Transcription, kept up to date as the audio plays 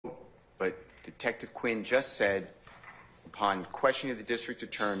Detective Quinn just said, upon questioning the district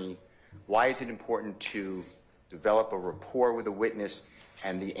attorney, why is it important to develop a rapport with a witness?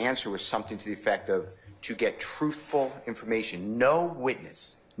 And the answer was something to the effect of, to get truthful information. No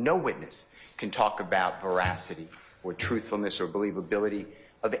witness can talk about veracity or truthfulness or believability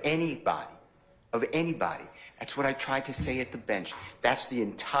of anybody. That's what I tried to say at the bench. That's the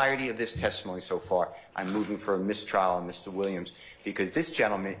entirety of this testimony so far. I'm moving for a mistrial on Mr. Williams because this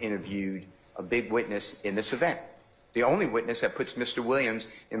gentleman interviewed a big witness in this event, the only witness that puts Mr. Williams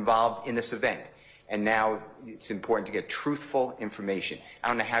involved in this event. And now it's important to get truthful information. I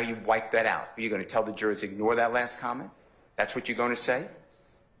don't know how you wipe that out. Are you going to tell the jurors, ignore that last comment? That's what you're going to say?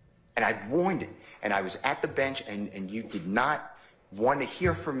 And I warned it. And I was at the bench, and you did not want to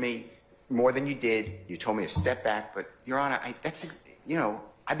hear from me more than you did. You told me to step back. But, Your Honor,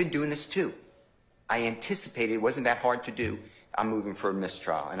 I've been doing this too. I anticipated it wasn't that hard to do. I'm moving for a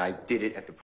mistrial, and I did it at the